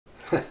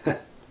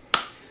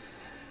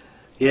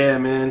Yeah,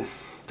 man,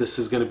 this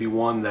is going to be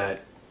one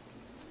that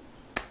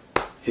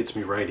hits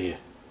me right here,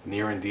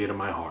 near and dear to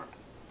my heart.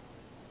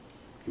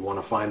 You want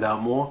to find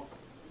out more?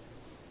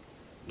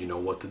 You know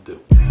what to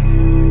do.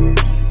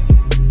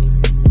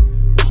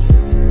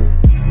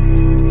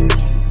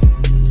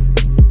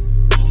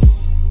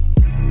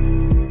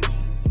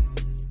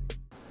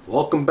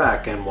 Welcome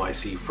back,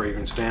 NYC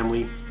Fragrance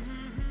family.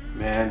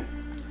 Man,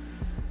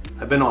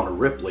 I've been on a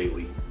rip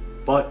lately,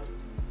 but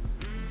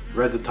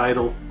read the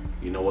title,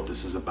 you know what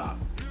this is about.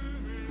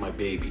 My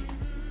baby.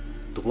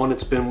 The one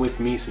that's been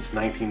with me since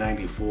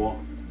 1994.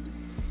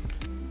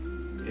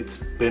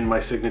 It's been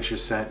my signature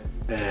scent,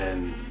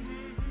 and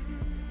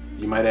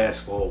you might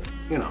ask, well,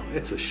 you know,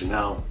 it's a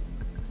Chanel.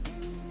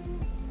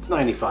 It's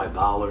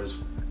 $95.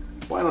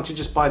 Why don't you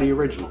just buy the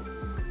original?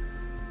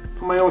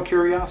 For my own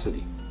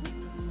curiosity.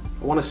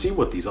 I want to see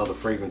what these other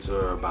fragrances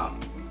are about.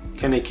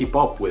 Can they keep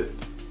up with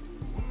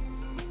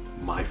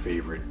my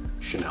favorite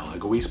Chanel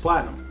Egoiste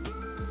Platinum?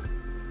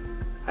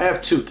 I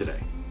have two today.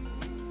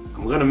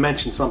 I'm going to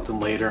mention something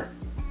later,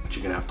 but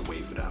you're going to have to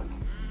wait for that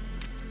one.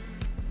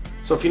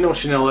 So if you know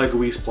Chanel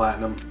Egoiste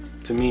Platinum,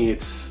 to me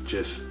it's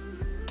just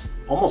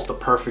almost a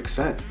perfect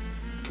scent.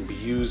 It can be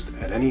used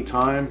at any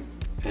time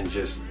and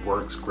just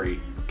works great.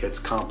 Gets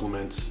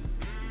compliments.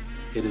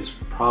 It is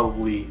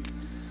probably,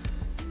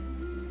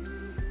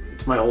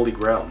 it's my holy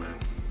grail, man.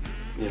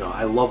 You know,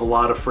 I love a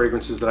lot of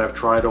fragrances that I've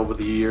tried over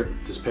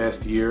this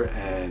past year,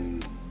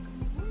 and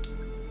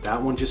that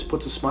one just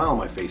puts a smile on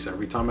my face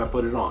every time I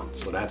put it on.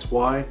 So that's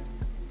why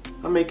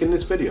I'm making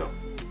this video.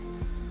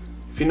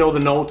 If you know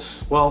the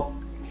notes, well,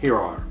 here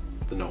are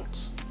the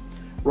notes.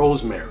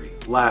 Rosemary,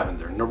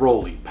 lavender,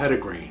 neroli,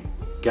 petitgrain,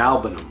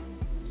 galbanum,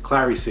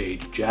 clary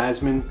sage,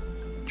 jasmine,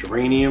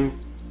 geranium,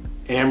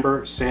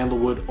 amber,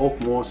 sandalwood,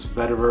 oak moss,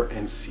 vetiver,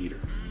 and cedar.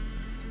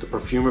 The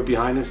perfumer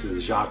behind this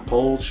is Jacques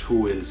Polge,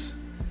 who is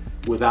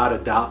without a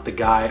doubt the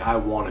guy I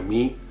want to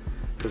meet,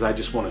 because I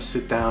just want to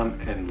sit down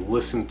and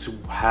listen to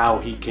how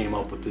he came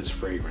up with this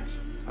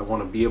fragrance. I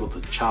want to be able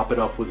to chop it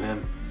up with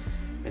him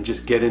and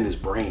just get in his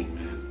brain,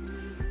 man.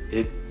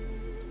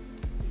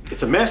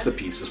 It's a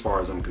masterpiece as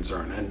far as I'm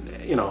concerned.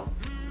 And you know,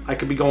 I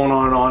could be going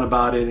on and on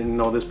about it, and you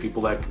know, there's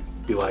people that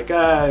could be like,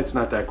 it's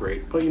not that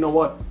great. But you know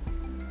what?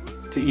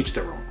 To each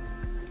their own.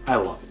 I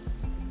love it.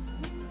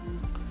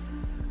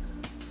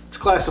 It's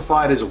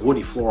classified as a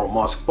woody floral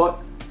musk,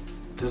 but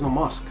there's no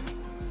musk.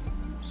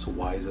 So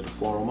why is it a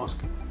floral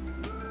musk?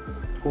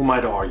 Who am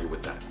I to argue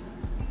with that?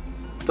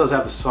 It does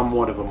have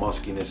somewhat of a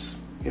muskiness,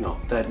 you know,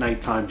 that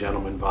nighttime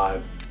gentleman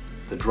vibe,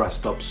 the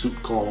dressed up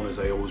suit cologne as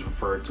I always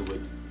refer to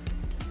it.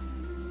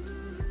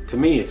 To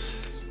me,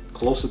 it's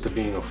closer to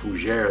being a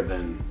fougere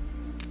than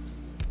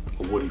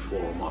a woody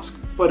floral musk.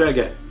 But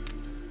again,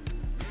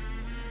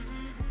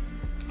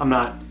 I'm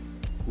not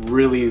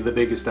really the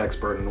biggest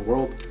expert in the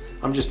world.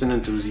 I'm just an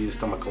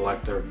enthusiast, I'm a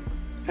collector,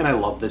 and I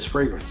love this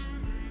fragrance.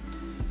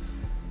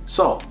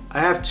 So,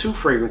 I have two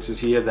fragrances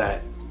here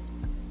that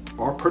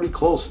are pretty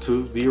close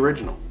to the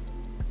original,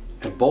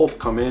 and both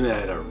come in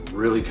at a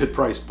really good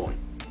price point.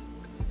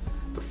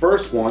 The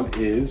first one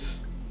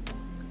is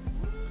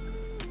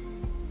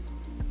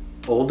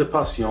Eau de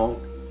Passion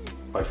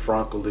by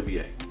Franck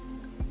Olivier.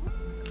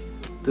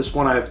 This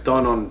one I've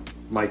done on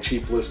my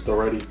cheap list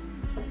already.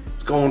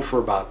 It's going for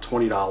about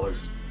 $20.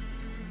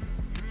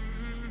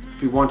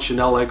 If you want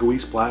Chanel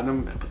Egoiste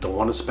Platinum but don't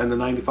want to spend the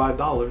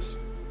 $95,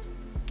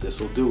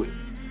 this will do it.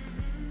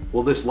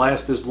 Will this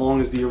last as long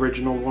as the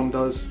original one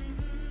does?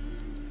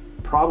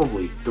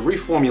 Probably. The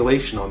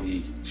reformulation on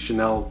the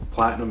Chanel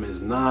Platinum is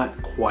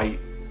not quite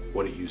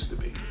what it used to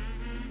be.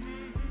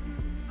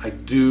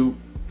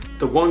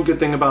 The one good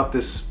thing about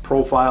this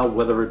profile,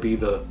 whether it be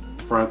the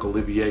Franck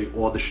Olivier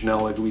or the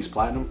Chanel Egoiste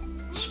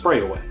Platinum, spray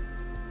away.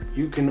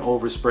 You can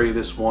overspray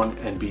this one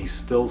and be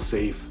still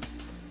safe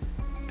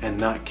and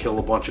not kill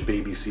a bunch of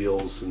baby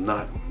seals and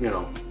not, you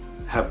know,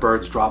 have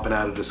birds dropping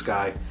out of the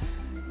sky,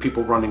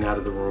 people running out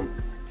of the room.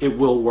 It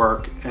will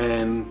work,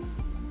 and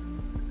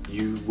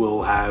you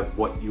will have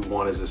what you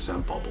want as a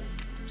scent bubble.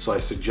 So I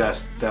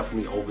suggest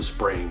definitely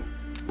overspraying,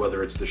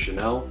 whether it's the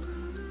Chanel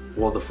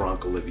or the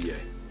Franck Olivier.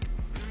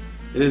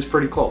 It is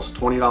pretty close,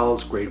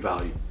 $20, great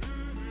value.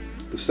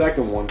 The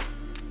second one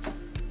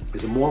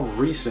is a more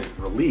recent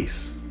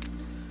release.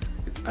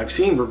 I've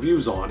seen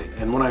reviews on it,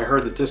 and when I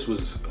heard that this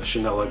was a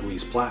Chanel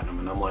Egoiste Platinum,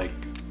 and I'm like,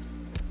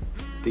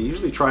 they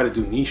usually try to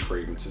do niche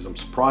fragrances. I'm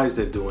surprised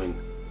they're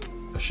doing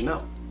a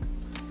Chanel.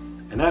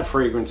 And that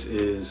fragrance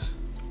is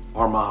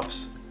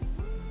Armaf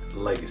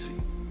Legesi.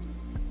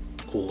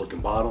 Cool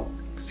looking bottle.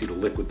 You can see the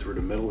liquid through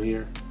the middle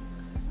here.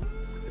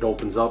 It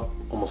opens up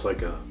almost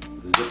like a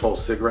Zippo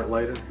cigarette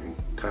lighter and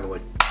kind of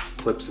like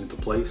clips into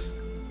place.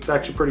 It's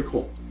actually pretty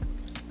cool.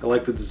 I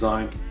like the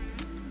design.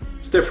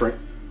 It's different.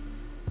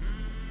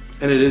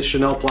 And it is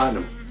Chanel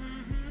Platinum.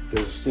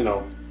 There's, you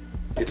know,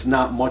 it's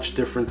not much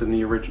different than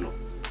the original,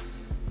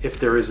 if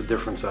there is a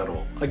difference at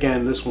all.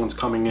 Again, this one's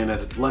coming in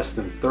at less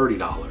than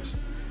 $30.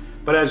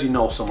 But as you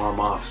know, some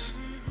Armafs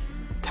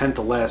tend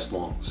to last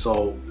long.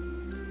 So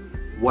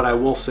What I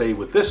will say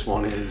with this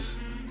one is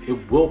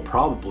it will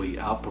probably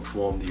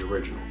outperform the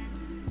original.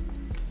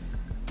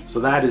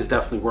 So that is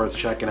definitely worth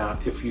checking out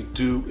if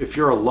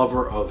you're a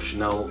lover of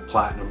Chanel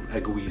Platinum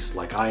Egoiste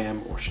like I am,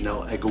 or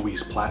Chanel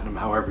Egoiste Platinum,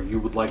 however you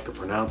would like to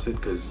pronounce it,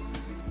 because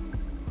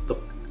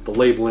the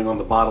labeling on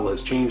the bottle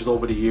has changed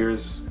over the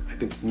years. I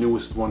think the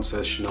newest one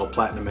says Chanel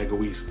Platinum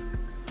Egoiste.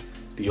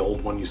 The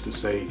old one used to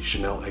say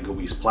Chanel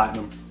Egoiste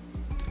Platinum.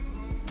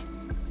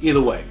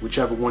 Either way,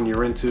 whichever one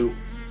you're into,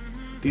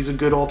 these are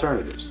good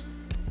alternatives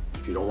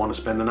if you don't want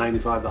to spend the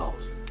 $95.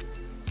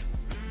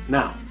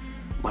 Now,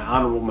 my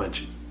honorable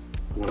mention.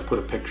 I'm going to put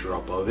a picture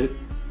up of it.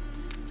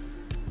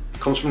 It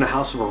comes from the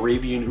house of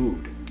Arabian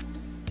Oud,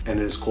 and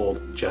it is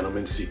called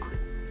Gentleman's Secret.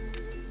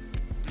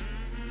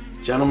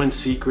 Gentleman's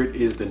Secret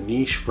is the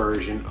niche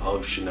version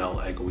of Chanel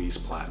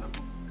Egoiste Platinum.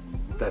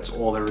 That's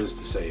all there is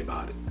to say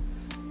about it.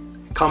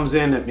 It comes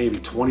in at maybe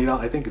 $20.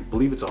 I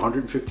believe it's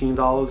 $115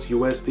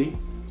 USD,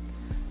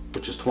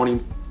 which is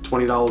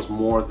 $20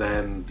 more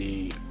than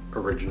the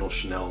original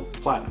Chanel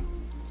Platinum.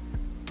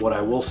 What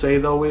I will say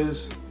though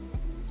is,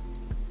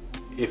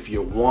 if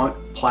you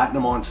want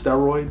platinum on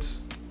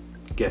steroids,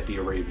 get the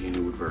Arabian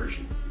Oud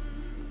version.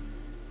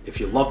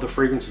 If you love the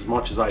fragrance as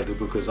much as I do,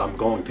 because I'm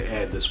going to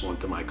add this one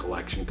to my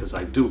collection because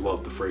I do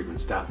love the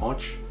fragrance that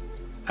much,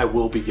 I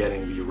will be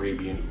getting the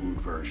Arabian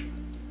Oud version.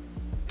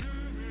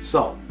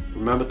 So,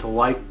 remember to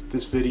like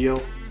this video.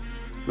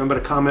 Remember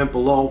to comment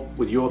below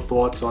with your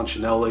thoughts on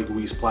Chanel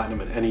Egoiste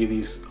Platinum and any of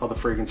these other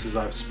fragrances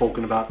I've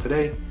spoken about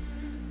today.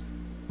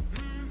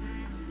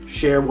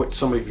 Share what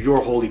some of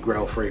your holy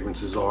grail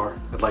fragrances are.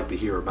 I'd like to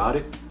hear about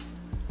it.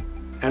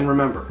 And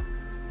remember,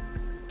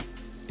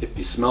 if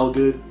you smell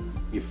good,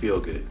 you feel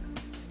good.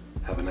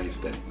 Have a nice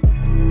day.